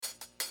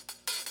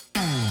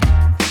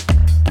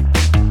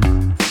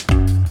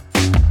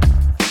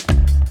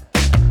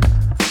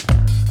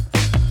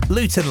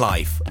Luton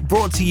Life,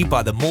 brought to you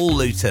by the Mall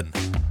Luton.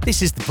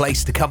 This is the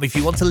place to come if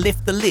you want to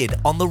lift the lid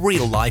on the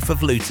real life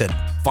of Luton,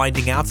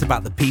 finding out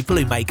about the people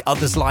who make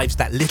others' lives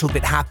that little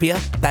bit happier,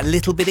 that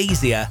little bit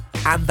easier,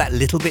 and that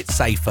little bit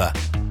safer,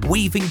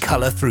 weaving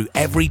colour through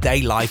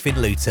everyday life in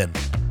Luton.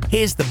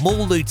 Here's the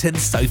Mall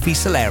Luton's Sophie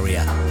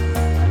Solaria.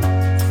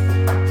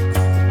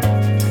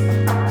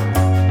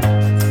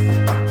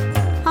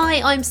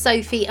 Hi, I'm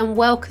Sophie and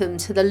welcome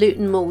to the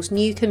Luton Mall's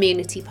new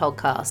community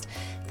podcast.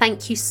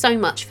 Thank you so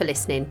much for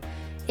listening.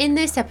 In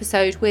this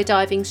episode, we're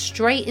diving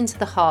straight into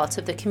the heart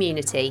of the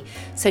community.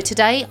 So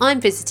today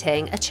I'm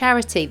visiting a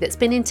charity that's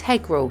been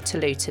integral to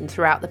Luton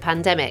throughout the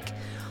pandemic.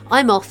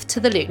 I'm off to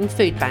the Luton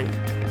Food Bank.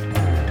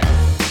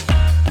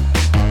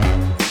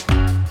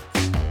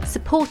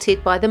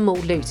 Supported by the Mall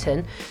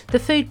Luton, the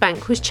Food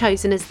Bank was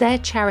chosen as their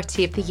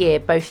charity of the year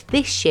both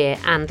this year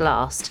and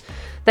last.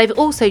 They've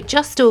also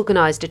just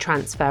organised a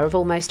transfer of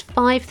almost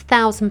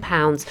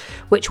 £5,000,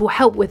 which will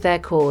help with their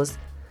cause.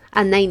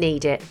 And they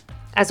need it,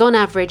 as on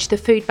average the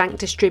food bank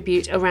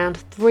distribute around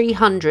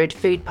 300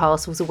 food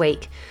parcels a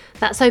week.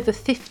 That's over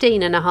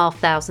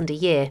 15,500 a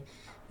year.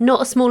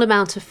 Not a small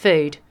amount of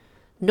food,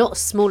 not a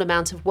small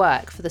amount of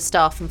work for the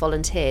staff and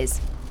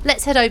volunteers.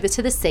 Let's head over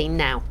to the scene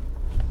now.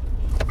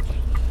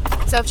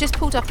 So I've just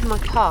pulled up in my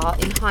car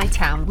in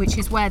Hightown, which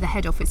is where the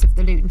head office of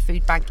the Luton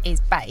Food Bank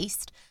is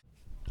based.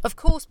 Of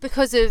course,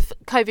 because of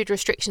COVID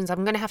restrictions,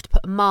 I'm going to have to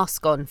put a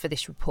mask on for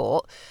this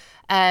report.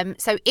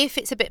 So if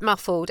it's a bit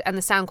muffled and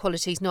the sound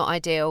quality is not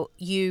ideal,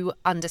 you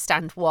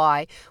understand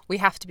why. We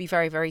have to be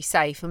very, very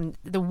safe. And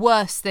the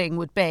worst thing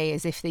would be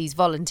is if these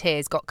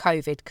volunteers got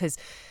COVID, because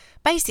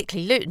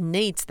basically Luton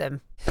needs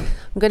them.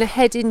 I'm going to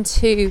head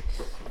into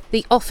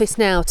the office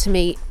now to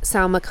meet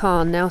Salma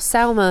Khan. Now,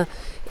 Salma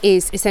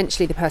is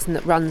essentially the person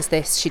that runs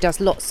this. She does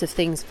lots of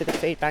things for the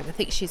food bank. I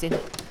think she's in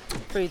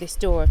through this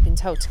door. I've been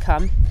told to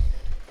come.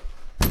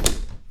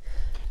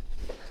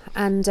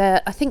 And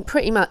I think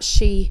pretty much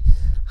she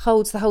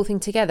holds the whole thing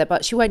together,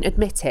 but she won't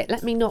admit it.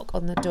 Let me knock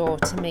on the door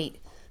to meet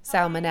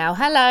Salma now.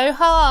 Hello,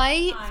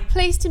 hi.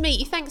 Pleased to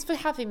meet you. Thanks for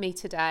having me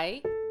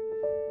today.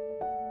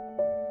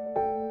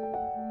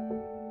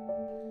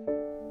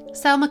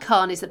 Salma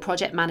Khan is the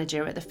project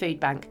manager at the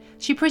food bank.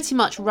 She pretty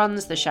much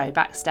runs the show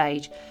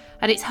backstage,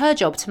 and it's her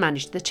job to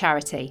manage the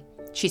charity.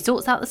 She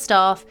sorts out the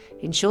staff,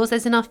 ensures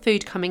there's enough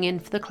food coming in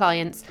for the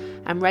clients,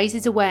 and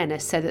raises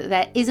awareness so that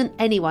there isn't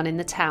anyone in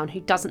the town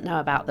who doesn't know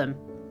about them.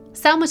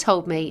 Salma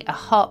told me a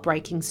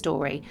heartbreaking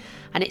story,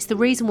 and it's the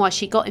reason why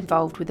she got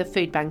involved with the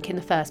food bank in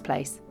the first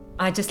place.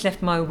 I just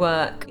left my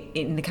work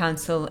in the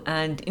council,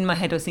 and in my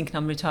head I was thinking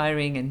I'm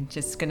retiring and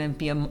just going to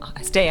be a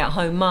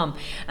stay-at-home mum.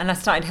 And I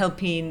started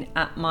helping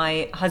at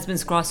my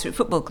husband's grassroots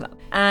football club.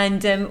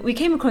 And we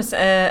came across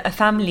a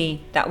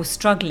family that was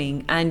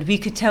struggling, and we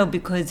could tell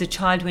because the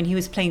child, when he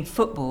was playing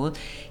football,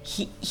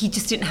 he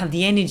just didn't have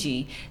the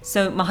energy.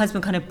 So my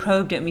husband kind of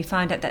probed it, and we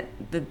found out that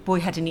the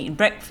boy hadn't eaten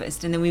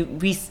breakfast. And then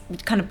we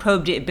kind of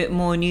probed it a bit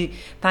more, and you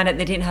found out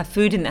they didn't have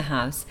food in the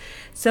house.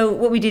 So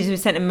what we did is we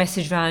sent a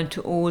message round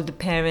to all the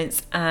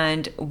parents,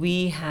 and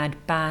we had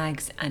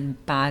bags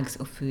and bags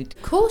of food.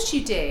 Of course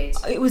you did.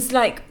 It was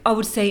like, I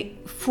would say,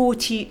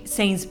 40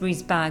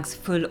 Sainsbury's bags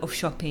full of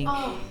shopping.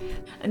 Oh.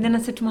 And then I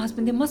said to my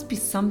husband, there must be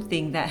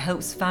something that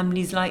helps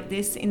families like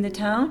this in the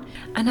town.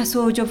 And I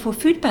saw a job for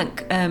food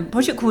bank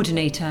project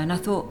coordinator, and I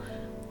thought,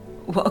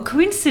 what a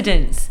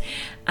coincidence.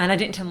 And I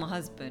didn't tell my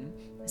husband.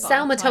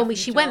 Salma told me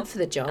she went for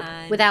the job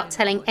without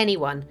telling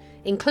anyone,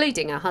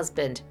 including her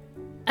husband.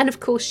 And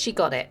of course she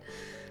got it.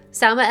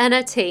 Salma and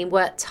her team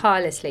work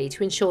tirelessly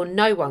to ensure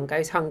no one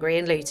goes hungry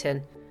in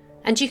Luton.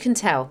 And you can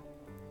tell,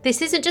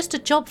 this isn't just a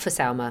job for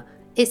Salma,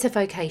 it's a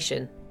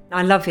vocation.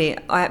 I love it.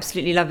 I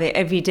absolutely love it.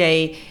 Every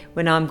day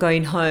when I'm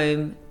going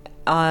home,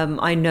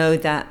 I know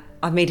that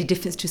I've made a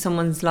difference to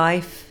someone's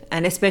life.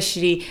 And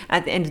especially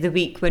at the end of the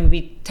week when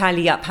we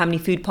tally up how many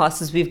food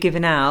parcels we've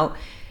given out,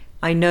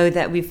 I know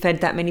that we've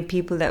fed that many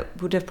people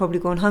that would have probably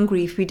gone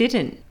hungry if we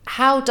didn't.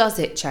 How does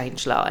it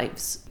change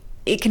lives?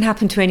 It can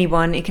happen to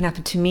anyone. It can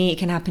happen to me. It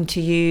can happen to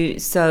you.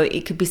 So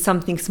it could be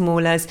something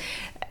small as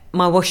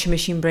my washing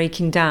machine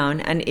breaking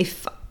down. And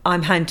if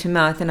I'm hand to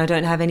mouth and I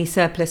don't have any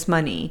surplus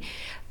money,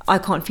 I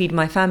can't feed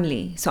my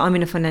family. So I'm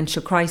in a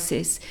financial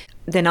crisis.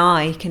 Then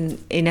I can,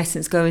 in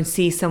essence, go and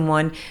see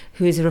someone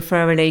who is a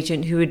referral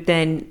agent who would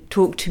then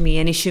talk to me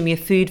and issue me a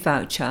food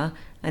voucher.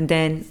 And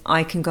then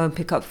I can go and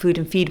pick up food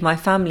and feed my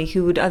family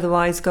who would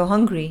otherwise go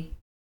hungry.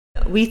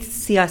 We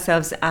see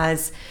ourselves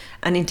as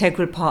an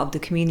integral part of the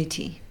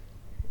community.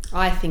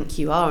 I think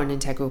you are an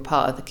integral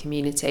part of the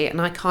community, and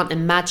I can't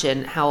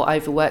imagine how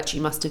overworked you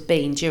must have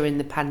been during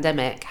the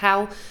pandemic.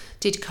 How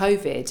did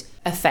COVID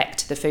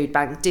affect the food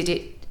bank? Did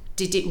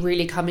it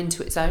really come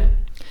into its own?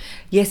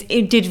 Yes,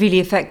 it did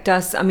really affect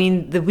us. I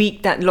mean, the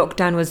week that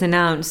lockdown was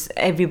announced,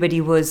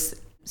 everybody was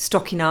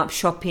stocking up,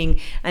 shopping,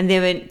 and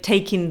they were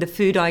taking the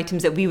food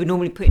items that we would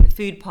normally put in a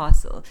food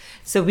parcel.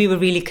 So we were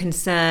really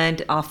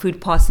concerned. Our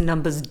food parcel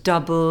numbers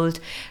doubled.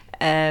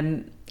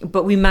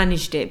 but we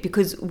managed it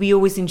because we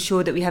always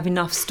ensure that we have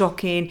enough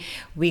stock in.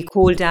 We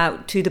called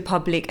out to the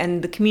public,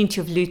 and the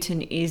community of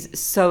Luton is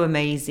so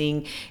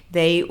amazing.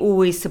 They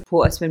always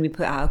support us when we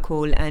put out a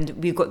call, and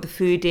we got the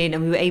food in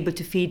and we were able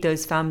to feed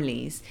those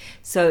families.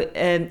 So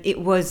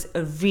it was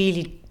a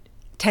really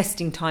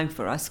testing time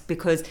for us,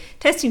 because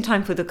testing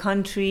time for the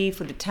country,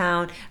 for the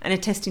town, and a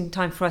testing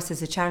time for us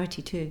as a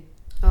charity too.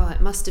 Oh,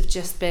 it must have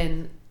just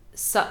been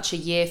such a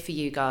year for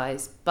you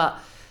guys. But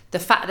the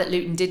fact that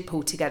Luton did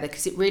pull together,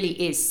 because it really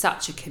is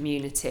such a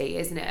community,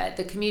 isn't it?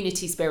 The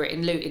community spirit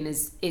in Luton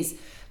is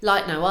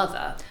like no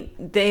other.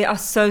 They are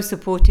so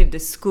supportive, the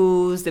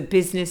schools, the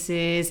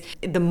businesses.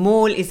 The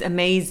mall is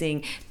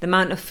amazing. The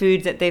amount of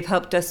food that they've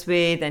helped us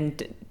with,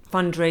 and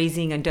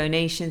fundraising and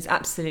donations,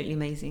 absolutely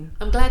amazing.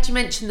 I'm glad you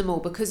mentioned the mall,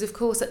 because of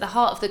course at the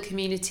heart of the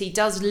community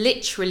does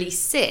literally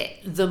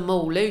sit the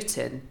Mall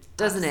Luton,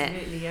 doesn't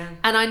Absolutely, it? yeah.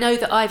 And I know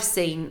that I've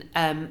seen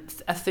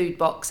a food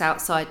box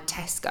outside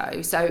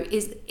Tesco. So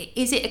is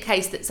it a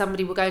case that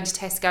somebody will go into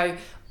Tesco,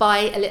 buy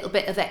a little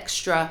bit of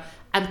extra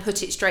and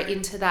put it straight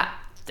into that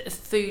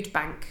food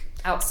bank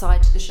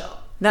outside the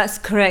shop? That's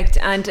correct,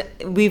 and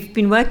we've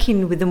been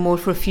working with the mall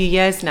for a few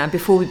years now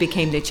before we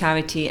became the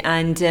charity,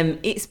 and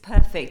it's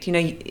perfect. You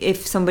know,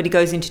 if somebody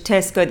goes into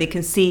Tesco, they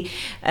can see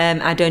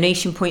our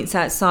donation points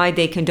outside,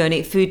 they can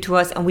donate food to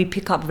us, and we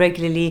pick up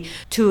regularly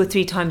 2 or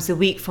 3 times a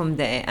week from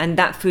there, and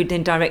that food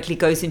then directly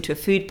goes into a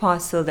food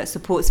parcel that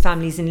supports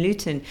families in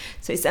Luton.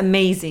 So it's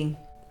amazing.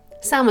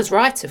 Salma's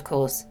right, of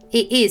course.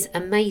 It is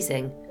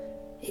amazing.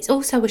 It's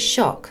also a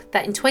shock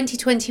that in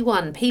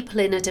 2021, people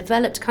in a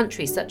developed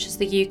country such as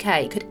the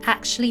UK could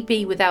actually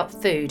be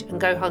without food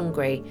and go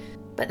hungry.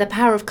 But the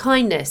power of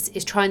kindness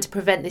is trying to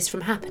prevent this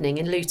from happening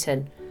in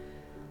Luton.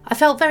 I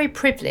felt very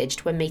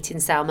privileged when meeting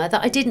Salma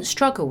that I didn't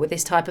struggle with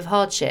this type of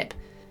hardship.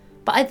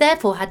 But I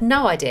therefore had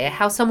no idea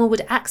how someone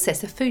would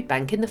access a food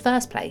bank in the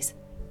first place.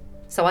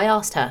 So I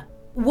asked her,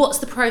 what's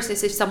the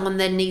process if someone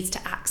then needs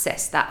to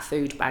access that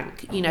food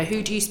bank? You know,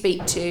 who do you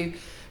speak to?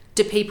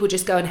 Do people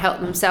just go and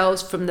help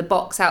themselves from the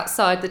box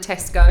outside the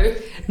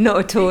Tesco? Not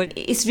at all.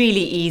 It's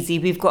really easy.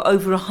 We've got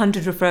over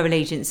 100 referral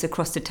agents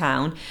across the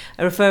town.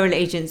 A referral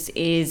agent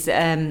is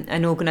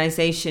an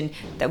organisation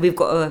that we've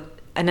got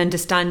an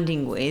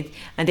understanding with,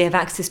 and they have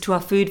access to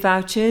our food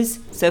vouchers.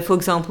 So, for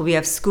example, we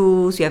have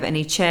schools, we have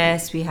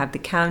NHS, we have the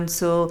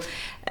council,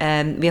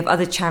 we have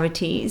other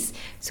charities.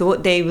 So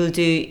what they will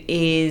do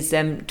is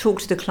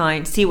talk to the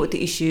client, see what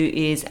the issue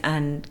is,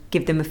 and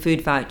give them a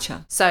food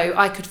voucher. So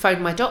I could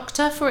phone my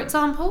doctor, for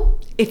example?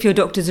 If your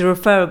doctor's a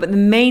referrer, but the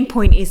main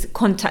point is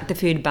contact the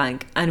food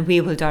bank and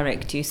we will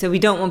direct you. So we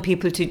don't want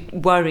people to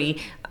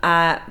worry.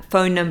 Our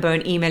phone number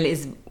and email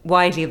is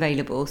widely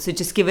available. So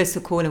just give us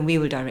a call and we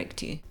will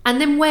direct you.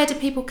 And then where do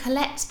people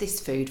collect this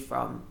food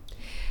from?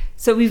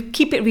 So we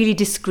keep it really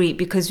discreet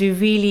because we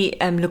really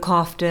look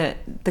after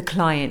the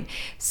client.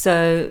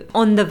 So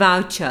on the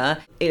voucher,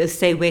 it'll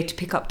say where to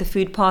pick up the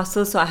food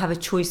parcel. So I have a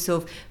choice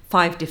of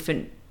 5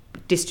 different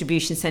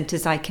distribution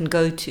centres I can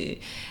go to.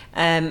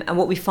 And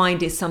what we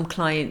find is some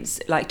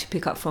clients like to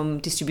pick up from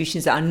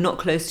distributions that are not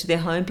close to their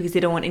home because they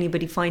don't want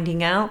anybody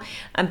finding out.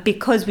 And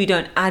because we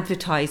don't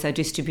advertise our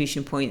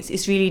distribution points,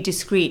 it's really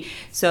discreet.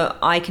 So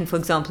I can, for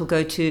example,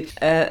 go to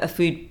a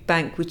food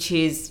bank which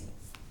is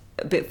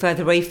a bit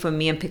further away from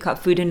me and pick up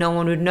food and no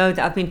one would know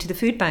that I've been to the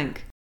food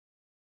bank.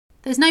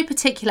 There's no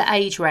particular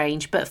age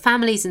range, but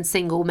families and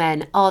single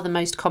men are the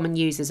most common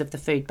users of the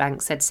food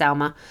bank, said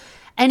Salma.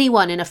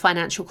 Anyone in a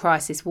financial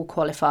crisis will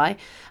qualify,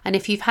 and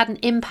if you've had an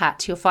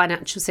impact to your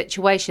financial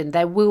situation,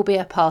 there will be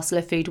a parcel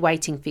of food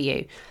waiting for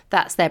you.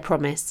 That's their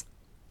promise.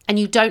 And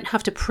you don't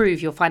have to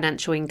prove your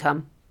financial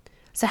income.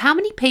 So how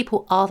many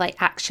people are they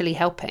actually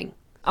helping?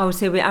 I would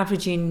say we're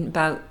averaging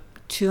about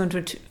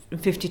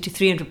 250 to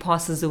 300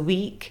 parcels a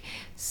week.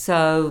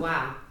 So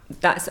wow,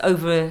 that's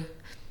over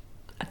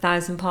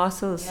 1,000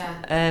 parcels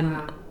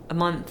wow, a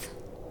month.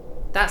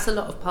 That's a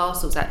lot of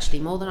parcels, actually,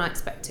 more than I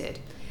expected,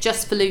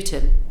 just for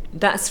Luton.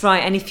 That's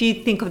right. And if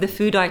you think of the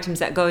food items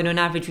that go in on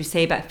average, we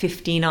say about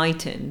 15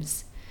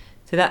 items.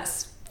 So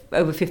that's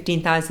over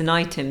 15,000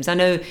 items. I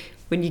know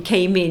when you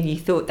came in, you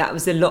thought that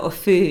was a lot of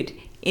food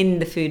in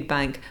the food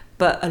bank,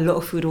 but a lot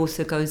of food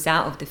also goes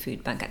out of the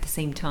food bank at the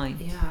same time.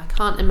 Yeah, I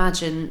can't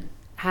imagine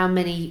how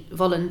many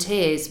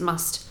volunteers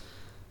must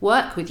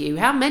work with you.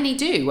 How many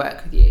do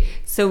work with you?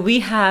 So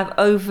we have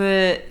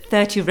over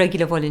 30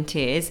 regular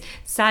volunteers.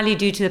 Sadly,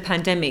 due to the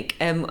pandemic,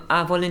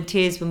 our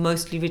volunteers were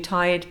mostly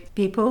retired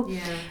people.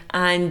 Yeah.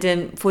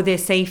 And for their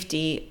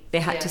safety,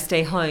 they had to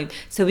stay home.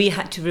 So we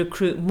had to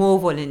recruit more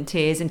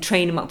volunteers and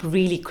train them up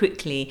really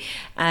quickly.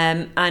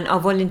 And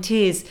our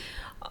volunteers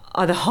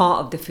are the heart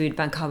of the food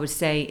bank, I would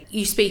say.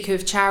 You speak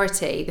of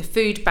charity. The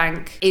food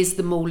bank is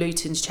the Mall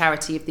Luton's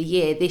Charity of the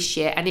Year this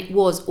year, and it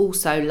was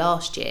also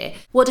last year.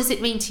 What does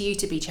it mean to you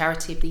to be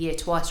Charity of the Year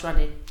twice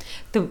running?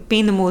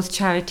 Being the mall's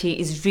charity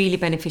is really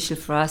beneficial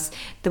for us.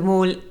 The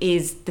mall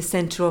is the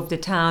centre of the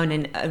town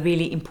and a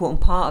really important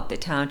part of the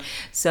town.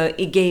 So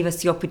it gave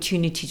us the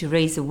opportunity to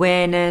raise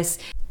awareness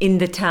in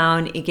the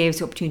town. It gave us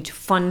the opportunity to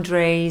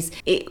fundraise.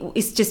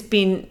 It's just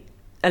been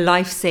a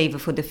lifesaver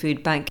for the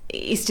food bank.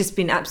 It's just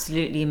been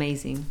absolutely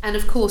amazing. And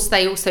of course,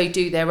 they also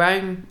do their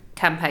own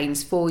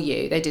campaigns for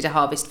you. They did a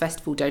Harvest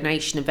Festival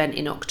donation event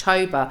in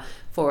October,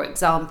 for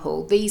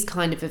example. These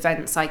kind of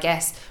events, I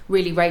guess,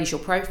 really raise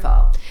your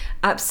profile.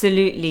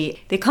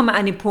 Absolutely. They come at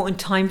an important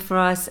time for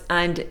us,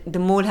 and the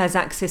mall has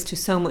access to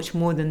so much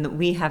more than that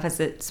we have as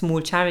a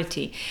small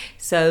charity.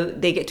 So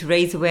they get to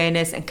raise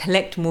awareness and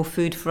collect more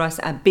food for us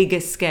at a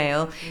bigger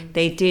scale.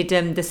 They did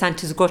the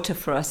Santa's Grotto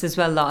for us as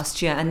well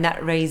last year, and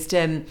that raised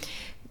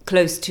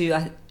close to,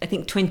 I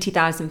think,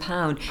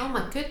 £20,000. Oh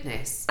my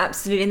goodness.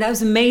 Absolutely. And that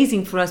was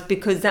amazing for us,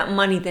 because that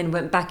money then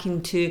went back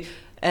into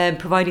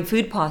providing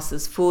food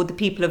parcels for the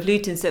people of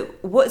Luton. So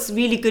what's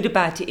really good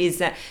about it is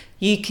that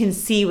you can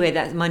see where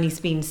that money's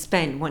being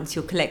spent once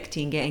you're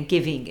collecting it and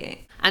giving it.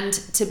 And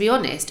to be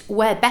honest,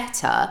 where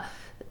better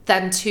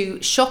than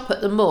to shop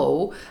at the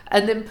mall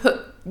and then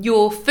put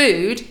your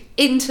food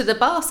into the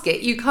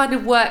basket? You kind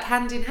of work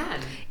hand in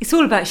hand. It's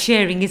all about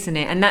sharing, isn't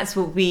it? And that's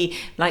what we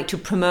like to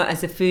promote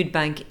as a food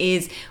bank,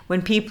 is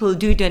when people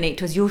do donate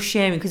to us, you're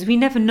sharing, because we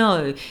never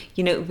know,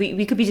 you know,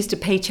 we could be just a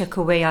paycheck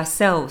away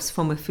ourselves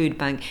from a food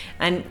bank,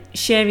 and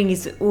sharing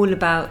is all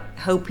about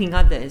helping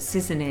others,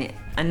 isn't it?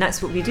 And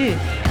that's what we do.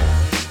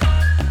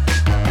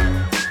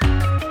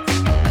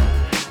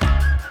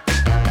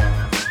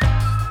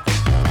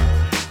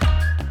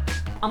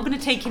 I'm going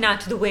to take you now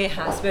to the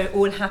warehouse where it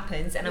all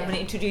happens, and I'm going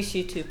to introduce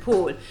you to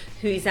Paul,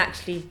 who is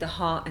actually the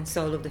heart and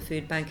soul of the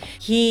food bank.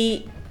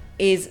 He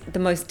is the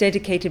most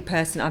dedicated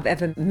person I've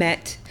ever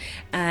met,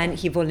 and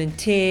he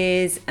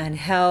volunteers and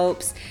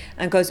helps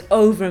and goes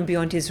over and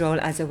beyond his role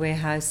as a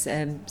warehouse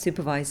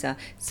supervisor.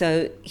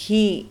 So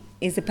he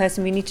is the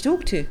person we need to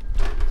talk to.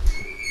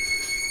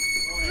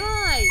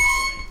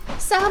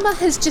 Salma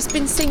has just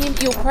been singing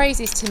your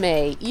praises to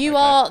me. You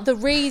are the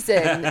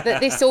reason that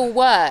this all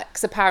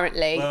works,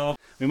 apparently. Well,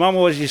 my mum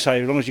always used to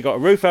say, as long as you've got a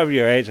roof over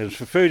your head and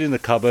some food in the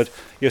cupboard,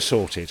 you're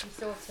sorted.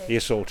 You're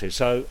sorted.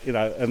 So, you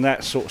know, and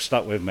that sort of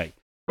stuck with me.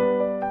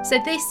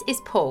 So this is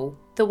Paul,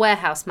 the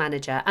warehouse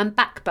manager and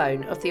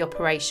backbone of the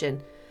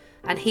operation.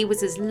 And he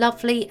was as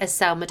lovely as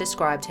Salma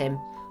described him.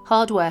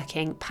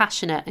 Hardworking,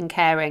 passionate and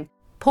caring.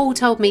 Paul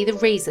told me the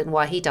reason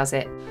why he does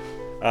it.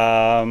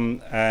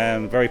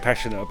 And very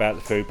passionate about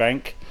the food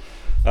bank,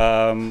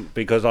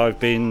 because I've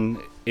been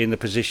in the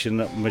position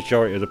that the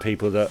majority of the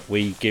people that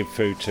we give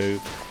food to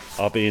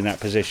are being in that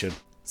position.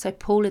 So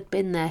Paul had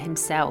been there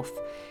himself.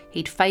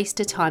 He'd faced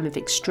a time of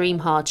extreme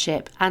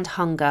hardship and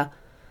hunger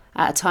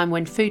at a time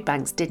when food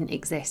banks didn't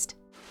exist.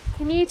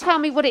 Can you tell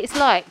me what it's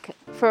like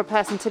for a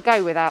person to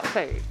go without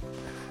food?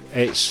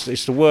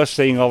 It's the worst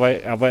thing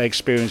I've ever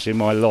experienced in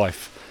my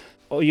life.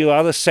 All your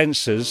other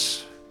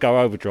senses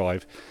go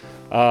overdrive.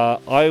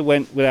 I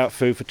went without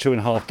food for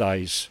 2.5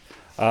 days.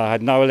 I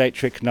had no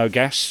electric, no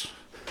gas.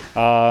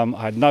 I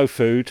had no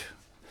food.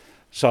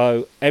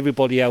 So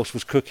everybody else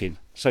was cooking.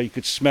 So you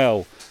could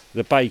smell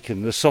the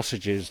bacon, the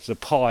sausages, the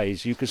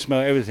pies. You could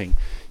smell everything.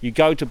 You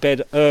go to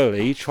bed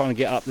early, trying to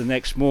get up the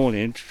next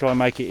morning to try and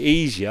make it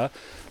easier,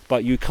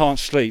 but you can't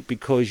sleep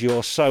because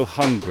you're so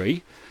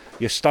hungry.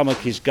 Your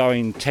stomach is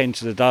going 10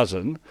 to the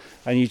dozen,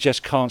 and you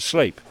just can't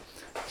sleep.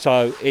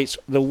 So it's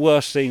the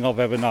worst thing I've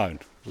ever known.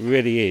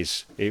 Really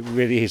is. It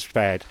really is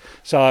bad.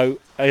 So,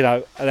 you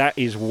know, that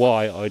is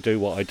why I do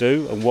what I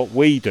do and what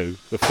we do,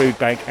 the food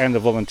bank and the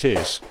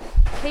volunteers.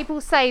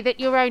 People say that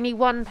you're only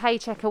one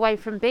paycheck away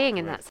from being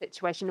in that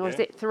situation, or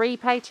is it 3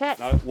 paychecks?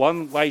 No,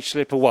 one wage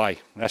slip away.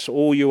 That's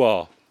all you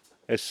are.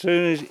 As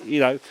soon as, you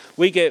know,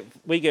 we get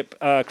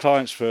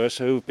clients for us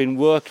who've been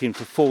working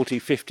for 40,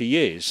 50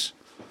 years,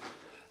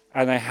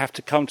 and they have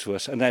to come to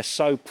us, and they're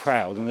so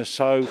proud and they're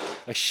so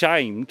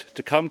ashamed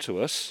to come to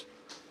us.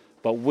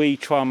 But we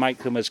try and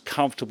make them as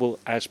comfortable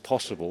as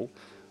possible.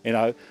 You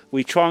know,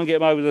 we try and get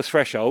them over the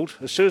threshold.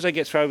 As soon as they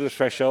get over the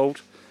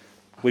threshold,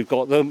 we've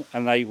got them,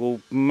 and they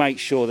will make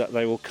sure that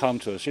they will come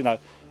to us. You know,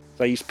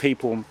 these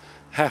people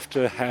have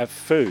to have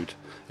food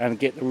and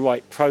get the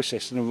right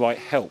process and the right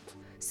help.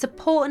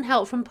 Support and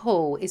help from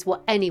Paul is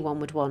what anyone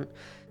would want.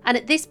 And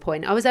at this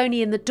point, I was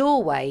only in the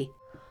doorway.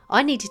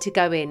 I needed to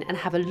go in and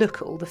have a look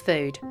at all the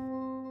food.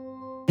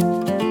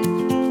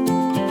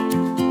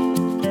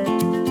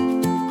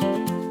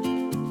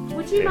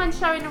 Do you mind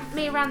showing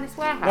me around this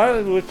warehouse?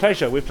 No, with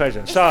pleasure, with pleasure.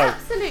 It's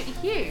absolutely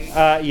huge.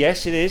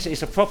 Yes, it is.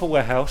 It's a proper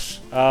warehouse.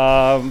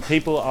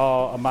 People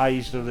are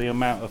amazed at the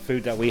amount of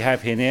food that we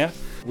have in here.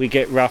 We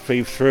get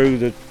roughly through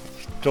the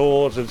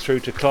doors and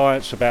through to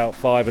clients about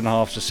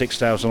 5,500 to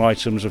 6,000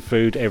 items of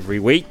food every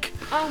week.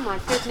 Oh my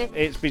goodness.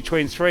 It's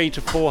between 300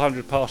 to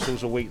 400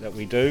 parcels a week that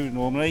we do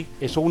normally.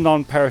 It's all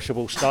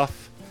non-perishable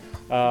stuff.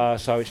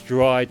 So it's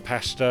dried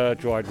pasta,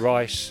 dried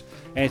rice,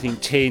 anything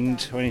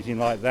tinned or anything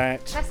like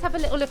that. Let's have a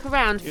little look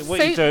around.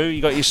 What you do,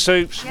 you got your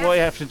soups. Yeah. What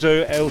you have to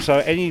do also,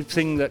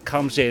 anything that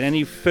comes in,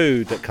 any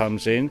food that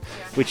comes in,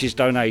 which is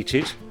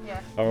donated,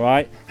 all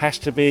right, has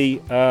to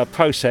be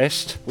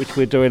processed, which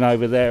we're doing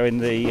over there in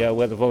the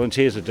where the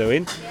volunteers are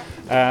doing,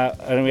 and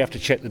then we have to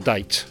check the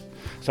date.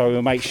 So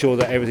we'll make sure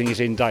that everything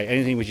is in date.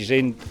 Anything which is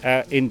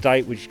in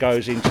date, which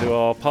goes into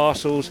our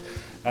parcels,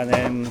 And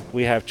then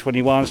we have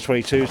 21s,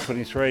 22s,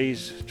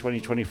 23s,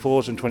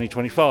 2024s and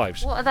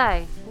 2025s. What are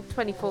they?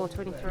 24,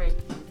 23.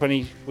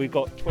 We've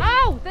got 20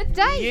 Oh, the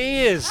dates!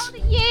 years. Oh, the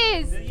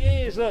years! The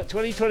years, look,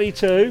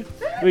 2022,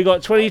 we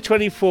got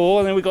 2024,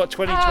 and then we got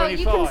 2025. Oh,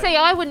 you can see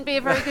I wouldn't be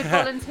a very good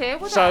volunteer,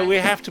 would I? So we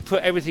have to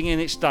put everything in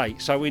its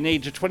date. So we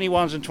need the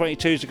 21s and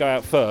 22s to go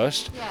out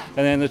first, Yeah.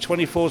 and then the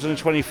 24s and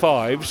the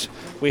 25s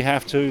we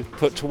have to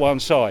put to one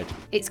side.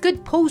 It's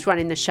good Paul's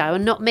running the show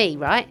and not me,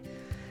 right?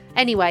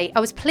 Anyway, I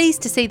was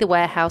pleased to see the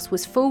warehouse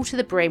was full to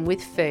the brim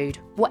with food,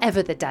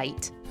 whatever the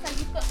date. So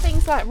you've got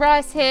things like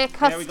rice here,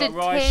 custard, Yeah, we've got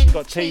rice, tin, we've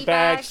got tea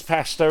bags,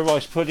 pasta,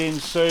 rice pudding,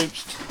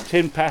 soups,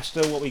 tin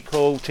pasta, what we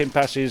call tin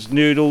pasta is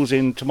noodles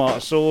in tomato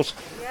sauce.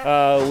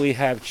 We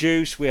have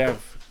juice, we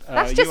have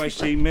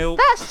UHT milk.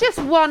 That's just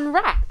one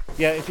rack.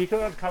 Yeah, if you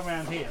could come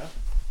around here.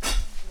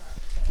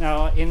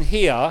 Now, in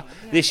here,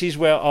 this is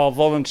where our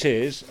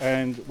volunteers,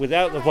 and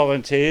without the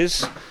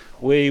volunteers,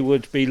 we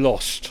would be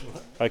lost.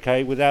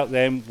 Okay, without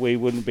them, we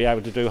wouldn't be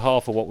able to do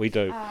half of what we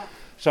do.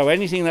 So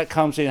anything that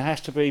comes in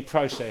has to be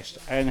processed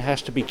and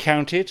has to be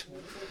counted,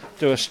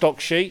 do a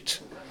stock sheet,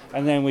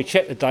 and then we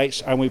check the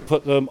dates and we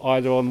put them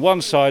either on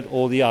one side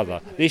or the other.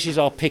 This is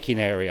our picking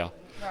area.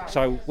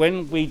 So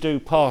when we do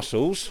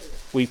parcels,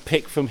 we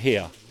pick from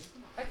here.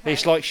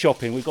 It's like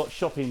shopping. We've got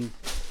shopping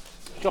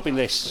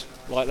lists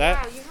like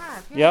that. Wow, you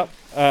have, yeah.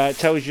 Yep. It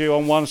tells you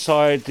on one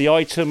side the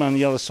item and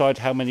the other side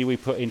how many we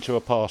put into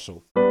a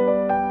parcel.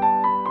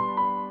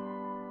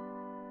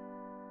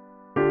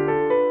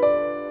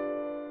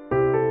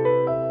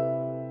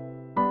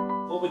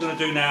 What we're going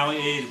to do now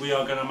is we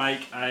are going to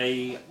make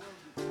a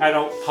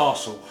adult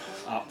parcel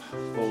up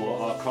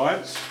for our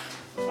clients.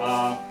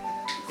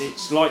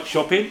 It's like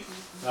shopping.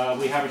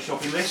 We have a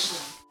shopping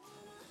list.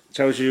 It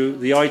tells you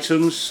the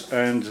items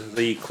and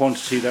the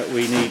quantity that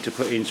we need to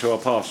put into our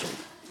parcel.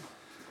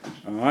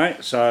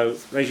 Alright, so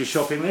there's your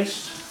shopping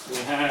list. We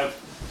have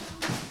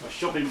a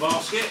shopping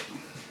basket,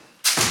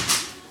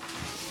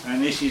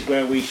 and this is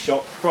where we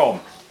shop from.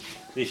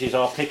 This is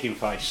our picking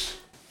face.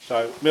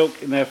 So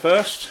milk in there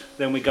first,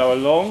 then we go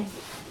along.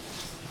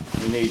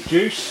 We need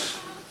juice,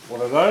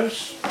 one of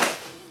those.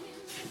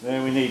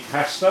 Then we need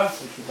pasta,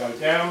 which will go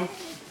down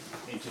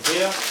into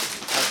here.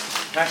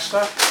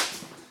 Pasta.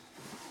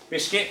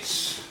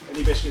 Biscuits,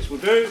 any biscuits will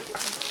do,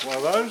 one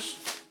of those.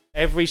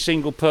 Every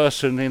single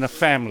person in a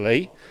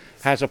family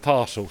has a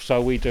parcel,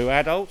 so we do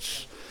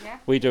adults,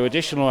 we do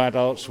additional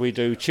adults, we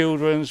do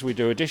children's, we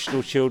do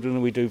additional children,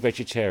 and we do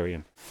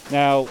vegetarian.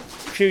 Now, a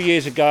few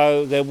years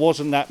ago there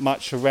wasn't that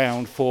much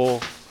around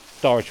for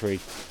dietary,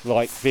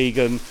 like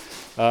vegan,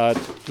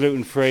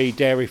 gluten-free,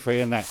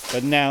 dairy-free and that,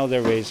 but now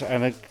there is,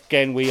 and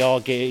again we are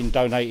getting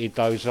donated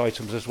those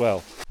items as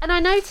well. And I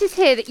notice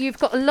here that you've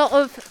got a lot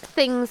of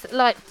things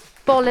like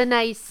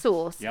bolognese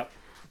sauce. Yep.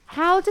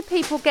 How do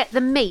people get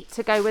the meat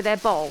to go with their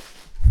bowl?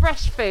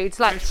 Fresh foods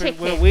like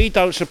chicken. Well, we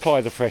don't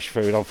supply the fresh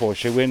food,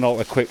 unfortunately. We're not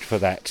equipped for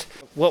that.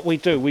 What we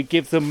do, we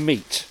give them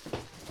meat.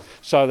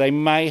 So they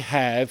may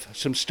have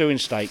some stewing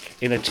steak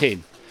in a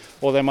tin,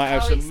 or they might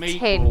have some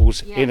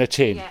meatballs in a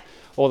tin,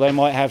 or they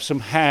might have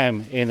some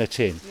ham in a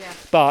tin. Yeah.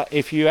 But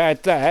if you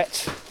add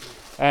that,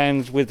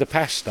 and with the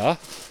pasta,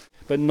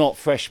 but not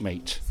fresh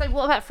meat. So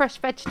what about fresh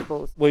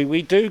vegetables?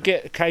 We do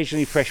get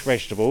occasionally fresh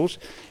vegetables.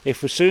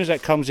 If as soon as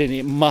that comes in,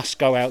 it must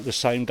go out the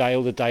same day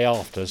or the day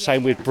after.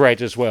 Same with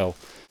bread as well.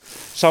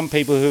 Some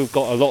people who've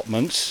got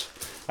allotments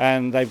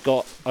and they've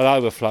got an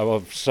overflow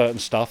of certain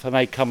stuff and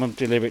they come and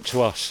deliver it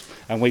to us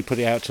and we put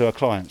it out to our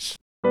clients.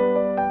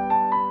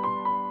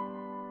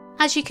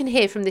 As you can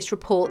hear from this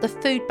report, the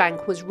food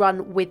bank was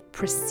run with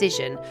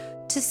precision.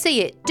 To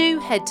see it, do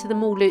head to the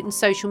Mall Luton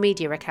social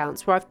media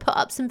accounts where I've put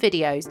up some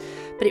videos,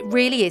 but it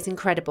really is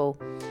incredible.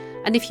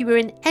 And if you were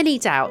in any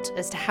doubt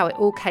as to how it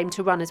all came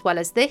to run as well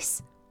as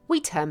this,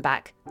 we turn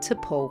back to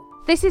Paul.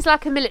 This is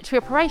like a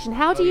military operation.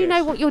 How do you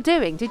know what you're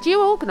doing? Did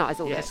you organise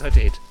all this? Yes, I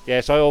did.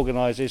 Yes, I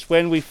organised this.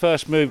 When we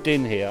first moved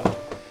in here,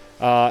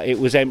 it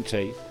was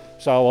empty.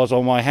 So I was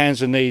on my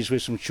hands and knees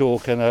with some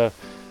chalk and a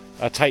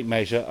tape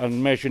measure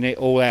and measuring it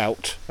all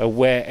out of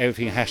where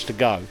everything has to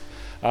go.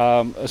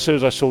 As soon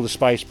as I saw the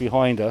space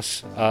behind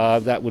us,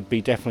 that would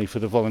be definitely for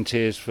the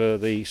volunteers for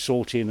the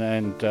sorting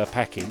and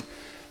packing.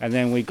 And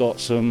then we got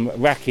some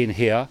racking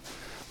here,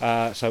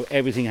 so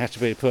everything has to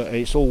be put, and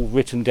it's all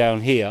written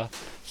down here,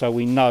 so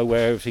we know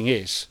where everything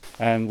is.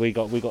 And we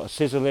got a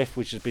scissor lift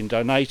which has been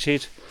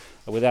donated.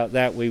 Without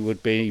that we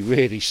would be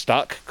really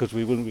stuck because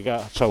we wouldn't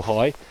go so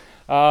high.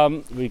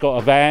 We got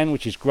a van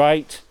which is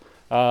great,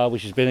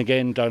 which has been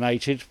again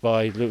donated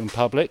by Luton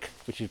Public,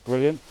 which is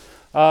brilliant.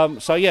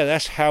 So yeah,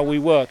 that's how we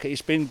work.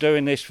 It's been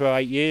doing this for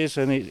 8 years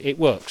and it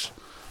works.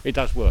 It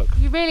does work.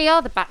 You really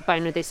are the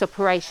backbone of this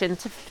operation.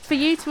 For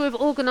you to have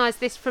organised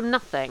this from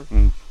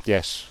nothing.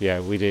 Yes,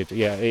 yeah, we did.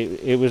 Yeah,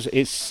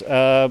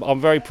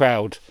 I'm very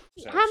proud.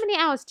 How many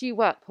hours do you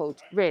work, Paul,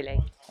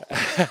 really?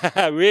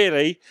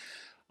 Really,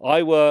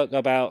 I work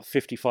about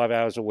 55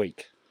 hours a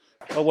week.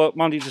 I work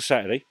Monday to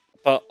Saturday,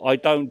 but I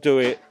don't do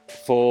it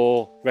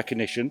for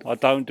recognition. I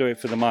don't do it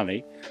for the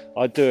money.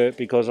 I do it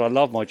because I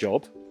love my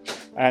job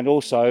and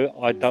also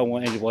I don't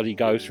want anybody to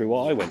go through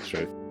what I went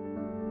through.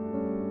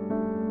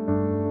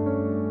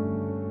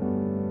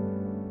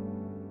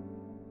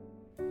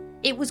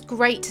 It was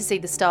great to see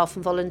the staff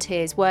and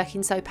volunteers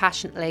working so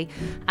passionately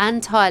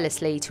and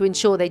tirelessly to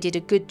ensure they did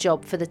a good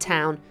job for the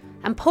town.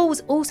 And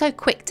Paul's also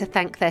quick to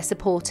thank their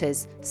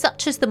supporters,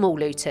 such as the Mall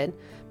Luton,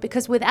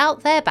 because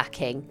without their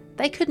backing,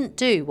 they couldn't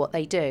do what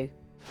they do.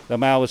 The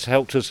Mall has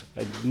helped us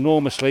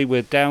enormously.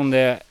 We're down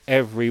there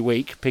every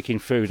week picking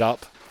food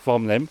up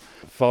from them,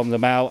 from the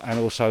Mall and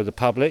also the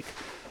public.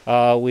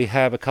 We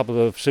have a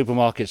couple of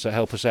supermarkets that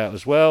help us out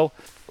as well.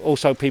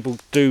 Also, people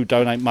do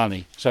donate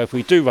money. So if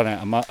we do run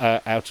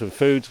out of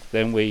food,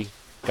 then we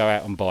go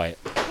out and buy it.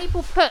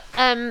 People put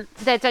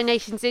their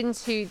donations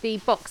into the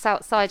box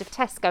outside of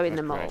Tesco in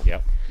the mall.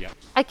 Correct, yep.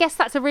 I guess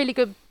that's a really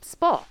good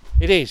spot.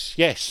 It is,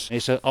 yes.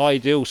 It's an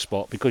ideal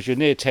spot because you're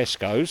near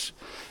Tesco's.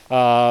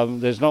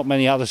 There's not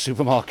many other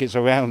supermarkets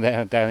around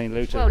there down in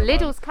Luton. Well,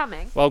 Lidl's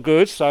coming. Well,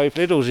 good. So if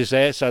Lidl's is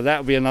there, so that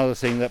would be another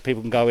thing that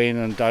people can go in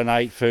and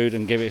donate food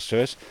and give it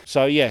to us.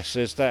 So yes,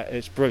 there's that.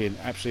 It's brilliant,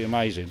 absolutely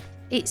amazing.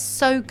 It's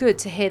so good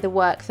to hear the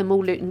work the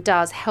Mall Luton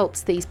does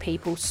helps these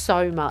people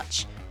so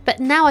much. But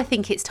now I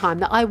think it's time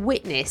that I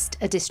witnessed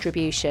a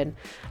distribution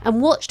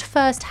and watched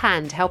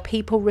firsthand how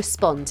people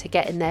respond to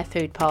getting their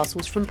food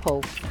parcels from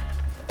Paul.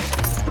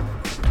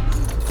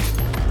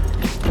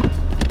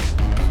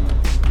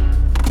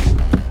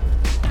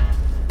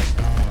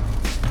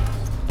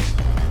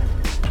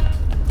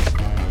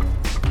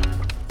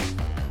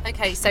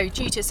 Okay, so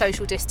due to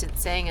social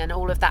distancing and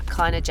all of that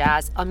kind of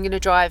jazz, I'm going to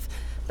drive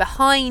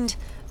behind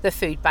the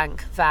food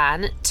bank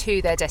van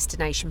to their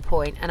destination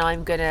point, and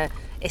I'm going to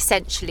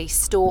essentially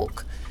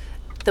stalk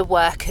the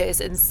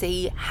workers and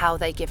see how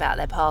they give out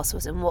their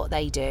parcels and what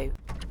they do.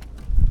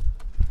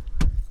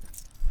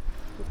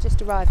 We've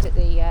just arrived at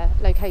the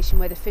location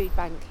where the food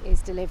bank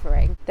is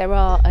delivering. There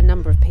are a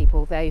number of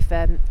people. They've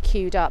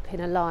queued up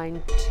in a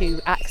line to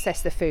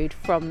access the food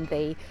from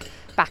the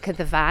back of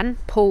the van.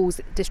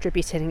 Paul's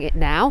distributing it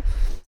now.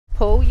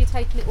 Paul, you're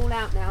taking it all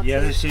out now? Yeah,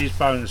 this is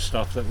bonus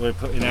stuff that we're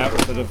putting out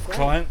for the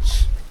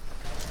clients.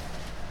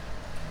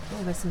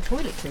 Oh, there's some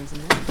toiletries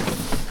in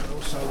there.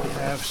 Also, we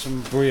have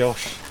some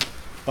brioche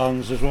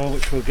buns as well,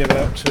 which we'll give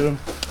out to them,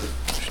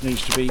 which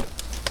needs to be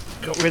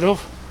got rid of.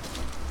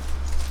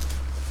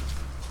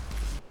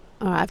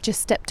 All right, I've just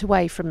stepped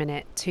away for a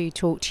minute to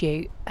talk to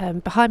you.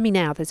 Behind me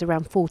now, there's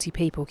around 40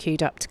 people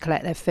queued up to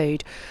collect their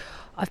food.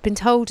 I've been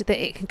told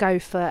that it can go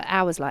for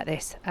hours like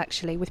this,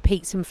 actually, with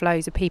peaks and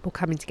flows of people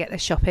coming to get their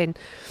shopping.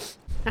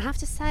 I have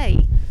to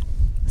say,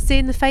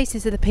 seeing the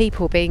faces of the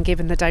people being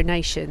given the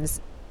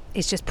donations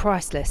is just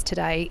priceless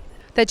today.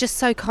 They're just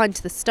so kind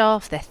to the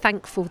staff, they're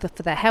thankful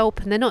for their help,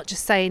 and they're not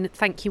just saying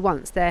thank you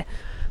once, they're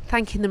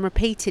thanking them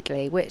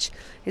repeatedly, which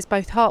is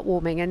both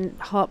heartwarming and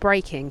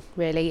heartbreaking,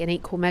 really, in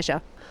equal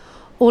measure.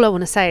 All I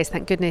want to say is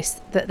thank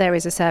goodness that there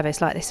is a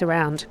service like this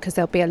around, because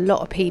there'll be a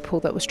lot of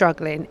people that were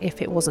struggling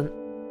if it wasn't.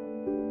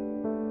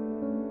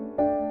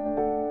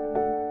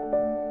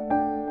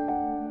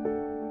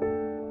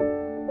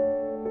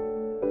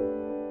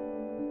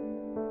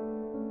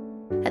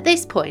 At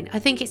this point, I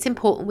think it's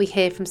important we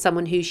hear from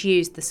someone who's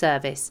used the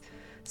service.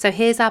 So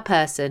here's our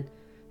person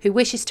who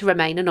wishes to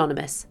remain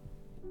anonymous.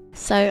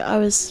 So I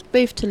was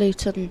moved to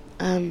Luton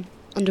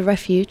under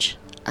refuge,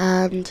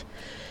 and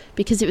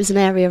because it was an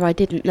area I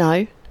didn't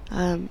know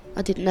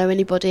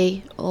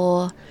anybody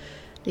or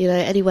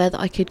anywhere that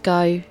I could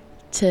go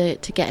to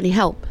get any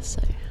help.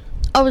 So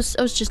I was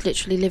just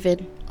literally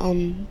living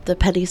on the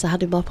pennies I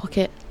had in my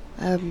pocket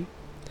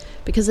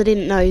because I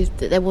didn't know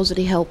that there was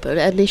any help. But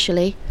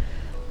initially,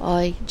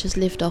 I just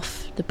lived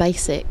off the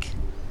basic,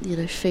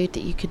 food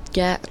that you could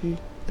get and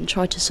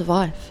try to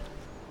survive.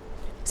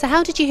 So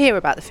how did you hear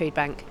about the food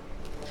bank?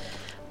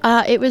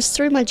 It was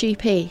through my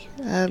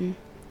GP.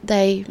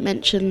 They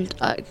mentioned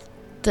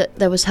that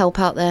there was help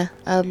out there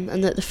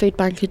and that the food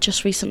bank had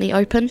just recently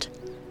opened.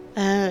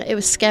 It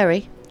was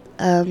scary,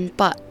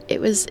 but it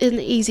was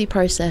an easy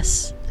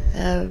process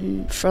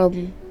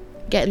from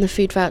getting the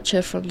food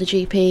voucher from the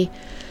GP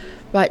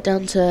right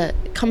down to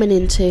coming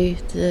into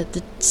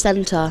the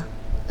centre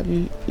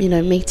and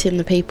meeting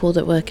the people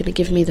that were going to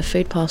give me the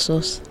food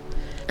parcels.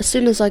 As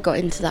soon as I got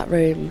into that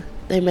room,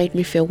 they made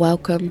me feel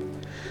welcome.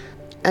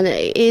 And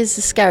it is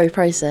a scary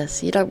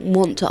process. You don't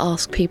want to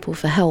ask people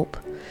for help,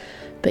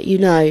 but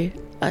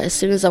as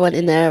soon as I went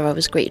in there, I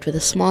was greeted with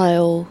a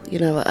smile,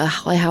 a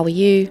hi, how are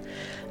you?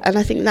 And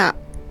I think that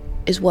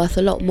is worth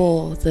a lot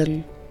more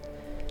than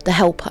the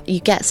help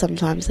you get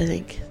sometimes, I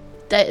think.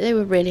 They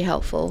were really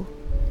helpful.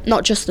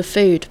 Not just the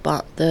food,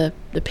 but the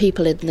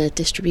people in the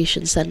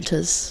distribution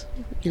centres,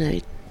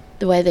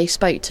 the way they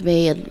spoke to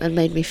me and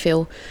made me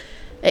feel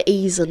at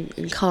ease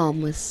and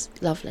calm was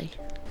lovely.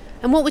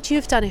 And what would you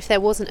have done if there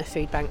wasn't a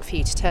food bank for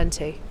you to turn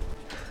to?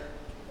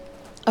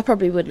 I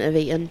probably wouldn't have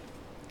eaten.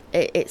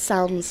 It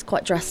sounds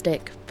quite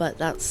drastic, but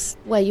that's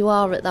where you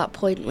are at that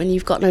point when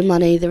you've got no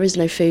money, there is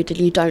no food, and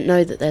you don't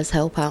know that there's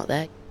help out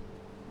there.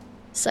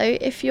 So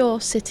if you're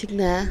sitting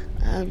there,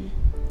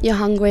 you're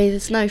hungry,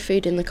 there's no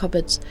food in the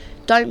cupboards,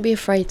 don't be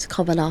afraid to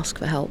come and ask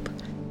for help.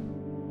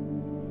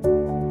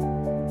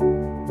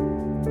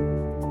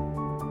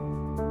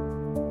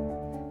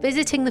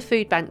 Visiting the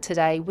food bank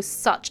today was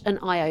such an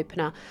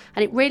eye-opener,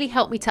 and it really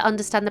helped me to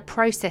understand the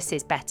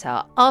processes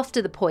better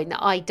after the point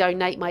that I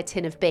donate my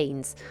tin of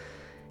beans.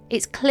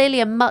 It's clearly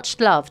a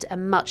much-loved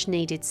and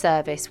much-needed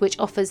service which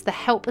offers the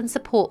help and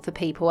support for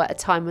people at a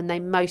time when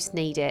they most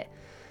need it.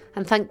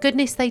 And thank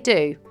goodness they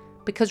do,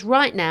 because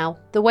right now,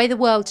 the way the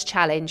world's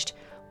challenged,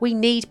 we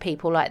need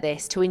people like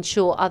this to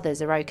ensure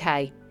others are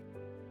okay.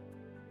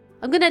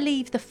 I'm going to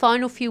leave the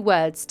final few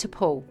words to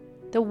Paul,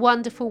 the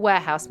wonderful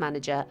warehouse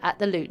manager at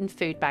the Luton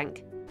Food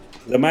Bank.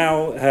 The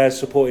Mail has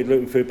supported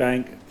Luton Food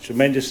Bank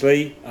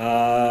tremendously.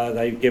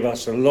 They give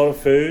us a lot of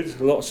food,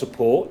 a lot of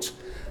support.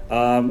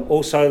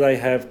 Also, they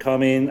have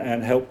come in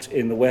and helped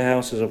in the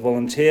warehouse as a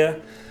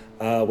volunteer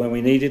when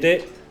we needed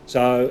it.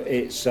 So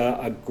it's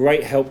a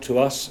great help to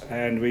us,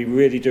 and we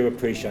really do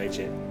appreciate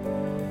it.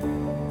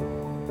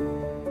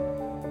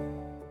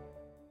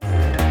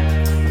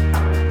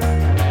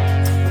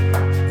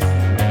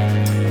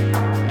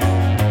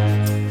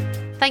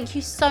 Thank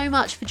you so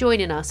much for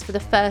joining us for the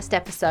first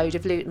episode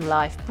of Luton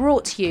Life,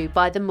 brought to you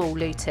by the Mall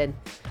Luton.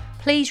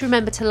 Please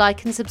remember to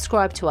like and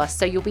subscribe to us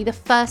so you'll be the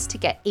first to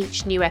get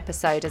each new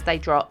episode as they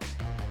drop.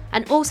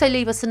 And also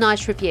leave us a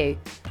nice review.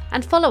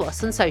 And follow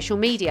us on social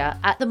media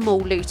at the Mall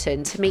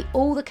Luton to meet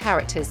all the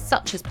characters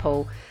such as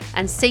Paul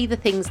and see the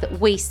things that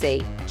we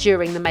see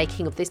during the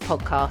making of this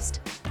podcast.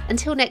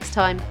 Until next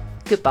time,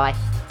 goodbye.